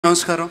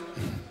నమస్కారం.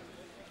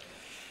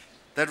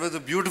 That was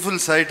a beautiful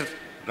site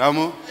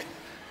రాము.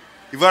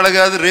 ఇవాళ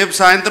కాదు రేపు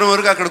సాయంత్రం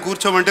వరకు అక్కడ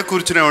కూర్చోమంటే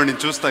కూర్చునేవాడిని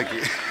చూస్తాకి.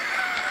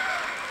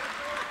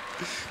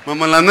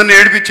 మమ్మల్ని అందరినీ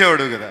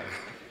ఏడిపించేవాడు కదా.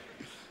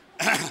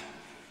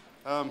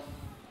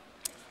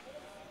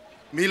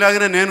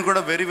 మీలాగనే నేను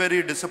కూడా very very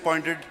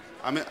disappointed.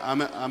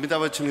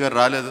 Amitabh Bachchan గారు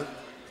రాలేదు.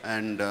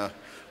 And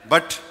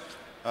but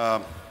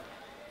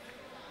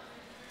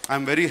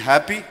I'm very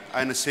happy.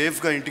 ఆయన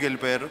సేఫ్గా ఇంటికి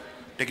వెళ్ళిపోయారు.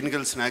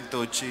 టెక్నికల్ స్నాక్తో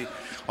వచ్చి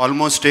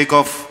almost take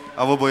off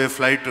అవ్వబోయే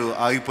flight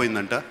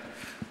ఆగిపోయిందంట.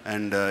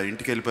 And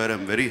ఇంటికి వెళ్ళిపోయారు.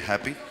 I'm very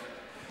happy.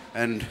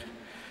 And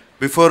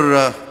before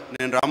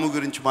నేను రాము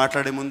గురించి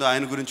మాట్లాడే ముందు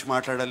ఆయన గురించి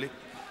మాట్లాడాలి.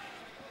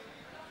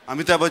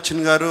 అమితాబ్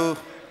బచ్చన్ గారు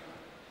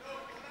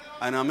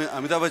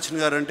అమితాబ్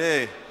బచ్చన్ గారు అంటే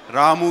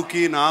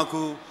రాముకి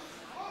నాకు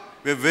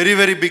వెరీ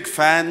వెరీ బిగ్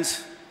ఫ్యాన్స్.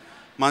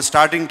 మా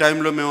స్టార్టింగ్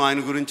టైంలో మేము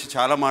ఆయన గురించి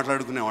చాలా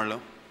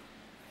మాట్లాడుకునేవాళ్ళం.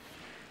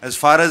 As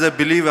far as I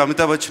believe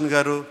Amitabh Bachchan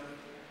గారు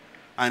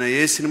ఆయన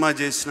ఏ సినిమా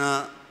చేసినా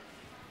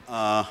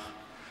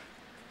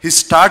his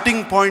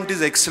starting point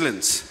is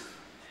excellence.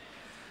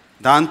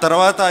 దాని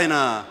తర్వాత ఆయన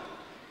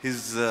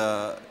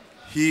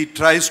he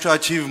tries to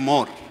achieve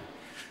more.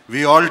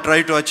 We all try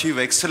to achieve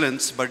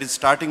excellence, but his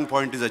starting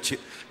point is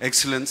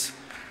excellence.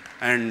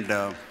 And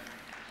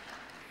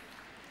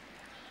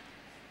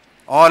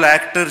all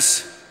actors,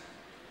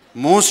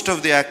 most of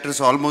the actors,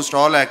 almost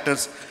all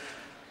actors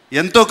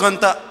ఎంతో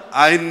కొంత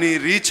ఆయన్ని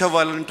reach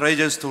అవ్వాలని try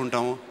చేస్తూ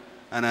ఉంటాము.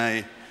 And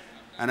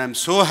I'm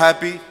so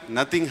happy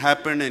nothing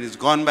happened and is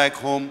gone back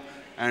home.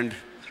 And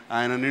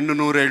ఆయన నిండు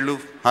 100 ఏళ్ళు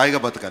హాయిగా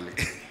బతకాలి.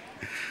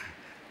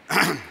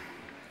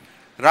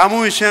 రాము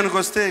విషయానికి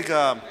వస్తే ఇక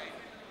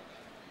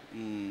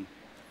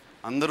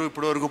అందరూ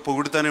ఇప్పటివరకు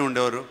పొగుడుతూనే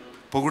ఉండేవారు,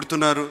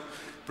 పొగుడుతున్నారు.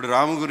 ఇప్పుడు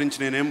రాము గురించి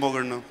నేనేం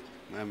పొగడను.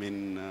 I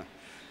mean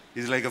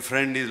he's like a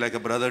friend, he's like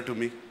a brother to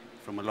me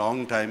from a long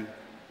time.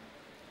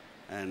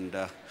 And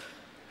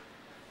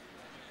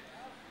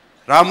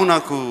Ramu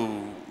naku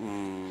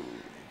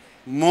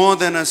more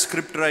than a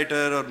script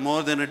writer or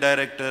more than a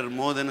director,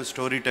 more than a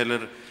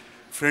storyteller,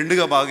 friend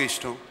ga baga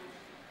ishtam.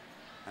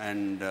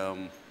 And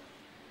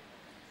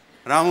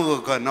Ramu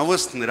oka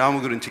navvastundi Ramu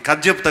gurinchi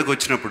katha cheptaki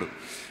vachinappudu.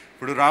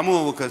 Ippudu Ramu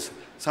oka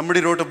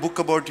somebody wrote a book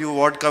about you,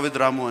 vodka with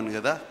Ramu ani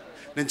kada.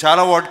 Nenu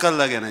chaala vodka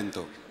తాగాను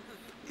ఆయనతో.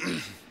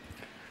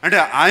 అంటే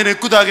ఆయన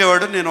ఎక్కువ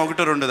తాగేవాడు, నేను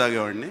 1-2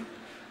 తాగేవాడిని.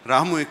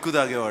 రాము ఎక్కువ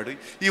తాగేవాడు.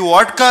 ఈ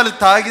వాడ్కాలు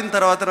తాగిన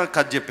తర్వాత నాకు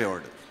కథ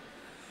చెప్పేవాడు.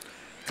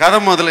 కథ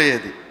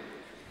మొదలయ్యేది.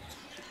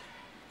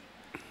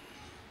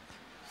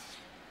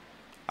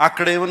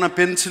 అక్కడ ఏమన్నా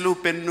పెన్సిలు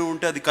పెన్ను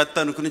ఉంటే అది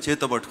కత్తి అనుకుని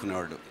చేత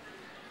పట్టుకునేవాడు.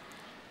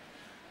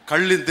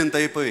 కళ్ళు ఇంత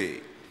అయిపోయాయి.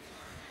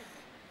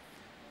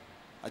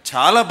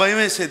 చాలా భయం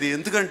వేసేది.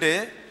 ఎందుకంటే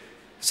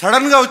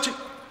సడన్గా వచ్చి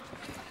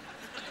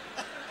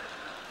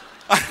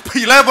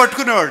ఇలా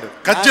పట్టుకునేవాడు.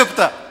 కథ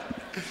చెప్తా,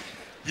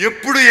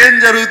 ఎప్పుడు ఏం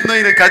జరుగుతుందో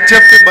ఈయన కథ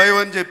చెప్తే భయం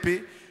అని చెప్పి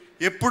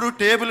ఎప్పుడు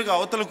టేబుల్కి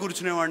అవతల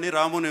కూర్చునేవాడిని,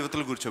 రాముని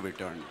అవతల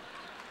కూర్చోబెట్టేవాడిని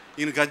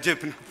ఈయన కథ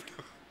చెప్పినప్పుడు.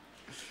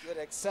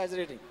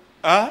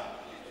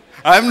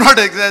 I'm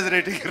not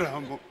exaggerating.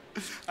 రాము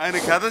ఆయన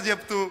కథ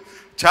చెప్తూ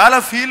చాలా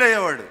ఫీల్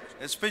అయ్యేవాడు.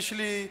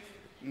 ఎస్పెషలీ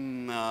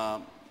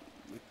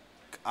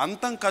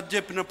అంతం కథ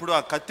చెప్పినప్పుడు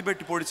ఆ కత్తి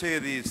పెట్టి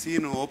పొడిచేది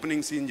సీన్,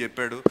 ఓపెనింగ్ సీన్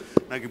చెప్పాడు,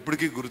 నాకు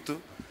ఇప్పటికీ గుర్తు.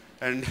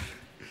 And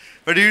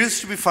but it use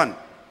to be fun.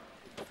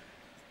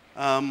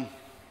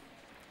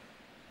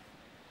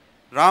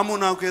 రాము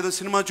నాకు ఏదో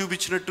సినిమా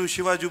చూపించినట్టు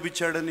శివ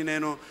చూపించాడని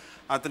నేను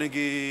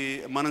అతనికి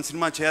మనం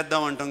సినిమా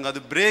చేద్దాం అంటాం కాదు,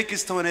 బ్రేక్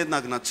ఇస్తాం అనేది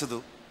నాకు నచ్చదు.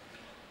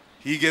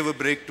 He gave a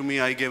break to me,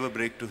 I gave a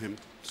break to him.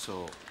 So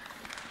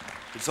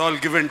it's all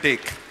give and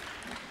take.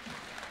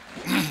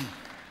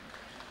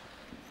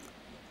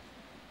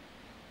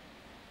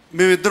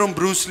 మేమిద్దరం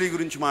బ్రూస్లీ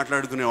గురించి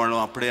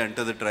మాట్లాడుకునేవాళ్ళం. అప్పుడే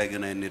ఎంటర్ ద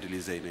డ్రాగన్ అన్నీ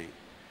రిలీజ్ అయినాయి.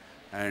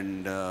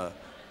 అండ్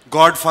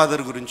గాడ్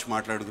ఫాదర్ గురించి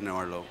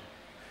మాట్లాడుకునేవాళ్ళం.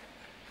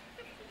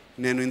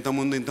 నేను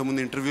ఇంతకుముందు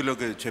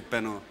ఇంటర్వ్యూలోకి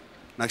చెప్పాను,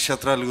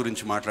 నక్షత్రాల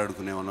గురించి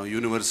మాట్లాడుకునేవాళ్ళం,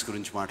 యూనివర్స్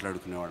గురించి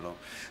మాట్లాడుకునేవాళ్ళం.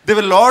 They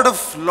were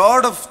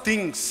lot of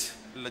things.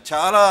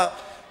 చాలా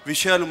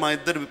విషయాలు మా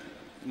ఇద్దరు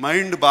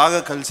మైండ్ బాగా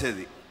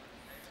కలిసేది.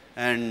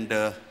 And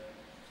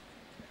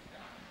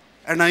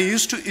I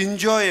use to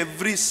enjoy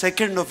every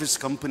second of his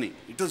company.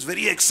 It was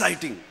very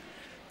exciting.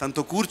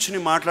 తనతో కూర్చుని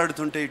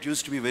మాట్లాడుతుంటే it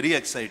use to be very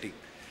exciting.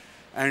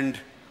 And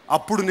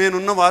అప్పుడు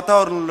నేనున్న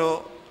వాతావరణంలో,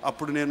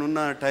 అప్పుడు నేనున్న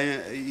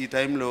ఈ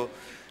టైంలో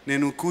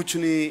నేను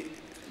కూర్చుని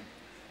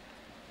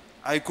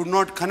ఐ కుడ్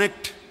నాట్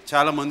కనెక్ట్,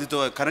 చాలా మందితో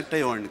కనెక్ట్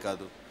అయ్యేవాడిని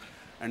కాదు.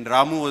 And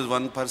Ramu was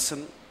one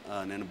person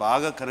నేను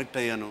బాగా కనెక్ట్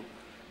అయ్యాను.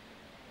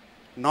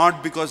 నాట్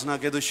బికాజ్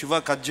నాకేదో శివ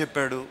కథ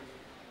చెప్పాడు,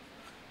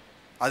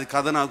 అది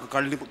కథ నాకు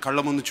కళ్ళ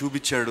ముందు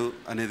చూపించాడు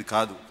అనేది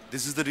కాదు.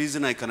 This is the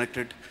reason I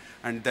connected.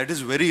 And that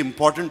is very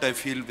important I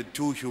feel with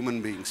 2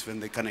 human beings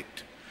when they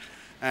connect.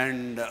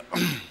 And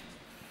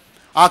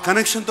ఆ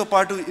కనెక్షన్తో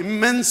పాటు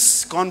ఇమ్మెన్స్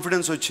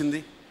కాన్ఫిడెన్స్ వచ్చింది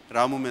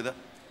రాము మీద.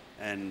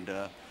 అండ్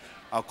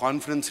ఆ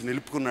confidence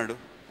నిలుపుకున్నాడు.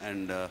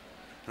 And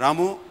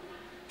Ramu,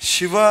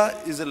 Shiva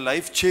is a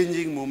life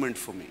changing moment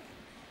for me.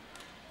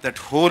 That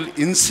whole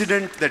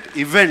incident, that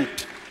event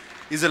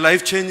is a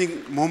life changing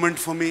moment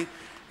for me.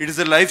 It is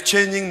a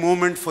life-changing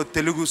moment for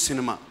Telugu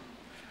cinema.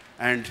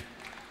 And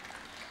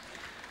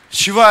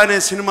Shiva ane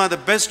cinema, the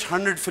best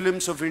 100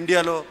 films of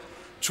India lo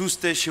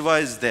chuste Shiva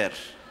is there.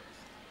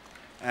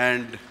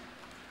 And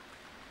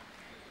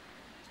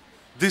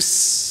this,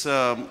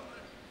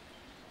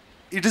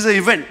 it is an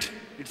event.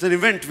 It's an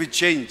event which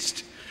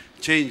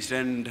changed,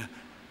 and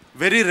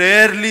very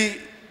rarely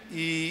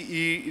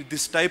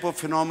this type of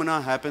phenomena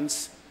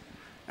happens.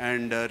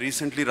 And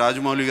recently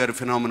Rajamouli garu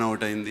phenomena out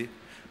ayindi,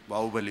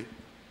 Bahubali,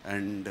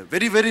 and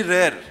very, very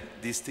rare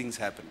these things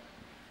happen.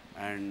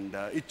 And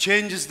it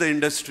changes the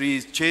industry,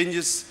 it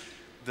changes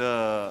the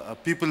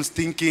people's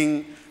thinking,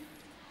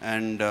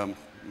 and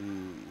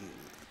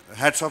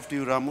hats off to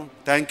you, Ramu.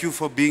 Thank you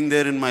for being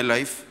there in my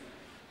life,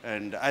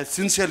 and I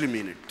sincerely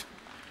mean it.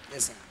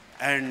 Yes, sir.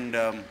 And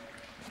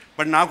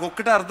but నాకు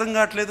ఒక్కటే అర్థం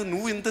కావట్లేదు,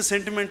 నువ్వు ఇంత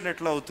సెంటిమెంట్లు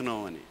ఎట్లా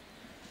అవుతున్నావు అని.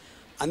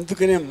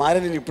 అందుకనే మారే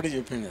నేను ఇప్పుడే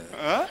చెప్పాను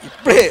కదా,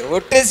 ఇప్పుడే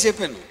ఒట్టేసి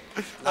చెప్పాను.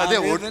 అదే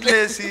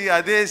ఒట్టేసి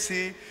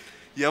అదేసి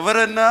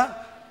ఎవరన్నా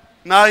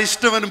నా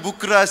ఇష్టం అని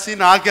బుక్ రాసి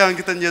నాకే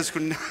అంకితం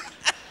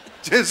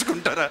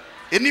చేసుకుంటారా?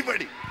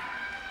 Anybody?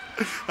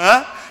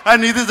 And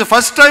it is the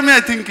first time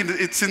I think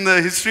it's in the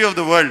history of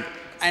the world.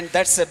 And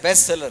that's a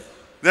bestseller.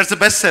 That's a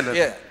bestseller.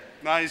 Yeah.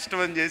 నా ఇష్టం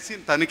అని చేసి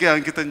తనకే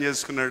అంకితం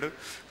చేసుకున్నాడు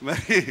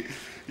మరి.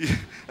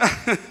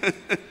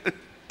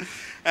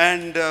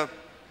 అండ్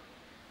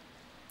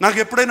నాకు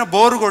ఎప్పుడైనా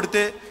బోర్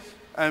కొడితే,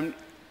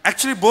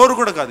 యాక్చువల్లీ బోర్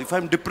కూడా కాదు, if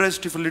I'm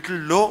depressed, if little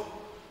లో,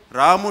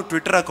 రాము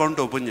ట్విట్టర్ అకౌంట్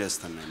ఓపెన్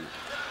చేస్తాను నేను.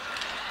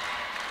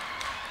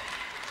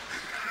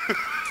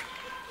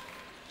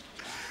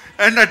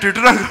 అండ్ ఆ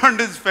ట్విట్టర్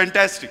అకౌంట్ ఇస్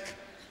ఫ్యాంటాస్టిక్.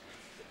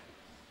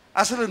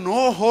 అసలు నో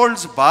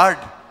హోల్డ్స్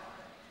బార్డ్.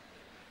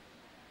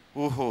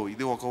 ఓహో,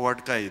 ఇది ఒక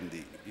వాటక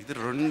అయింది, ఇది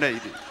 2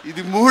 అయింది,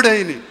 ఇది 3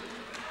 అయింది,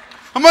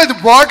 అమ్మా ఇది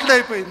బాటిల్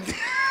అయిపోయింది.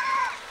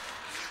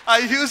 I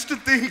use to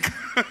think.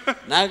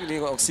 నాకు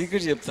నీకు ఒక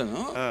సీక్రెట్ చెప్తాను.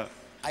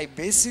 I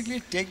basically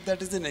take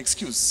that is an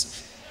excuse.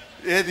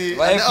 ఏది?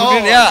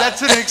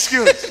 That's an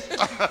excuse.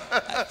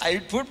 I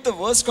put the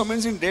worst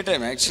comments in day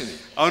time actually.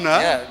 అవునా?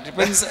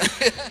 Depends.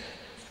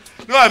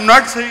 No, I'm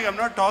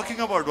not talking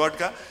about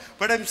vodka,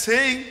 but I'm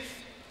saying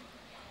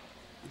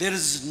there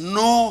is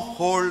no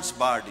holds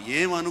barred.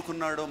 ఏం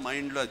అనుకున్నాడో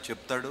మైండ్లో అది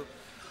చెప్తాడు.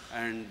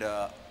 And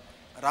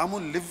Ramu,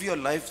 live your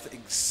life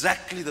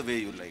exactly the way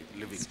you like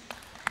living.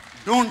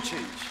 Don't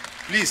change,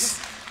 please.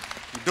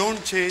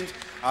 Don't change.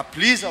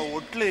 Please ఆ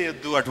ఒట్లే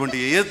వేయద్దు, అటువంటి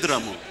వేయద్దు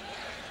రాము,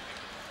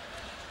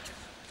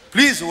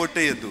 please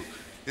ఒట్టేయద్దు.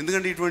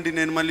 ఎందుకంటే ఇటువంటి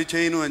నేను మళ్ళీ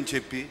చేయను అని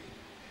చెప్పి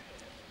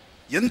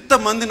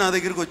ఎంతమంది నా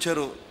దగ్గరికి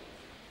వచ్చారో,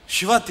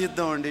 శివ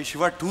తీద్దామండి,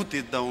 శివ 2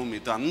 తీద్దాము,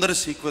 మీతో అందరూ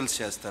సీక్వెల్స్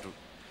చేస్తారు.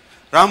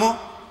 రాము,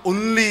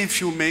 only if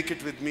you make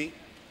it with me,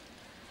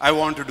 I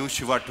want to do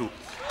Shiva 2.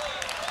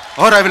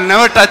 Or I will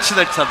never touch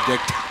that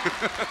subject.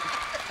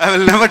 I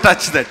will never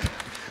touch that.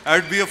 I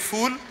would be a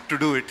fool to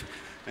do it.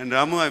 And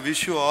Ramu, I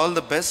wish you all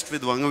the best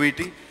with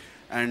Vangaveeti.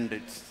 And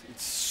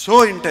it's so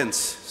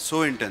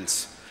intense.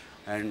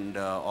 And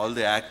all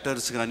the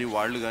actors gani,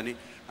 vallu gani,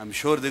 I'm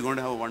sure they're going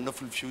to have a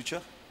wonderful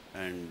future.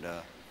 And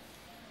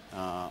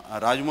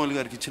Rajamouli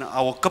gariki ichina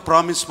aa okka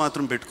promise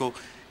matram pettuko,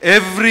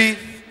 every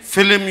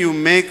film you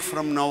make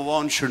from now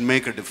on should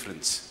make a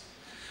difference.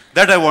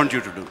 That I want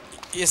you to do.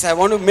 Yes, I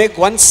want to make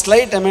one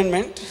slight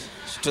amendment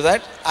to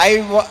that.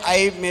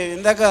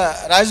 ఇందాక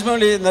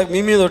రాజమౌళి మీ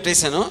మీద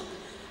ఒట్టేసాను,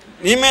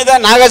 నీ మీద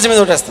నాగార్జున మీద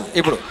ఒట్టేస్తాను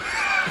ఇప్పుడు.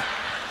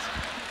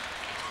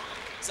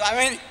 So I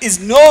mean, is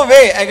no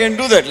way I can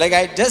do that. Like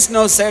I just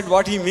now said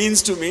what he means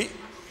to me.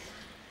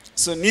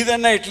 So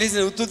నీదన్నా at least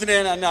నేను ఉత్తునే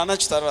అని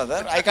అనొచ్చు తర్వాత.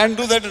 I can't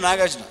do that to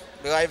Nagarjuna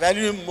because I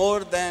value him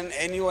more than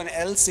anyone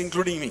else,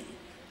 including me.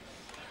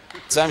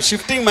 So I'm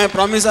shifting my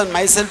promise on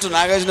myself to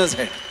Nagarjuna's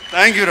head.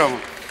 Thank you,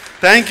 Ramu.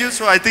 Thank you.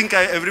 So I think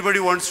everybody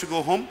wants to go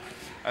home.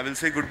 I will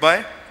say goodbye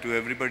to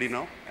everybody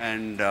now.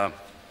 And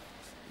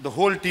the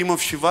whole team of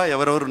Shiva,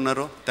 ఎవరెవరు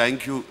ఉన్నారో,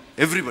 thank you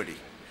everybody.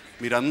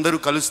 మీరందరూ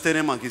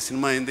కలిస్తేనే మాకు ఈ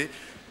cinema అయింది.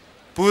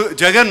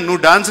 జగన్,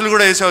 నువ్వు డాన్సులు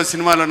కూడా వేసావు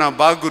సినిమాలో, నా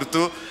బాగా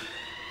గుర్తు.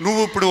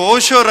 నువ్వు ఇప్పుడు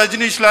ఓషో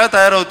రజనీష్ లాగా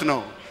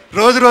తయారవుతున్నావు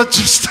రోజు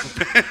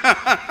చూస్తుంటే.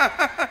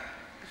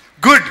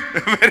 Good,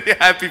 very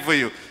happy for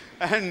you.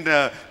 And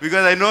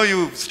because I know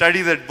you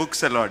study that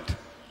books a lot.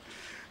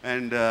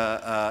 And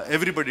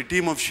everybody,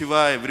 team of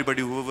Shiva,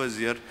 everybody who was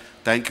here,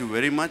 thank you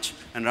very much.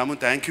 And Ramu,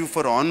 thank you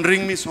for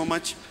honoring me so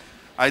much.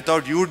 I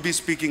thought you would be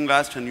speaking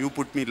last and you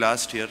put me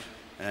last here.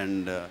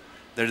 And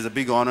that is a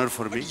big honor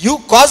for me. You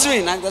caused me,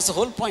 Nag, that's the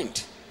whole point.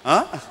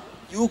 Huh?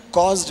 You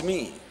caused me.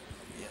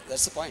 Yeah,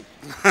 that's the point.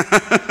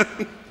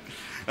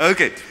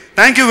 Okay,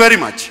 thank you very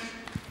much.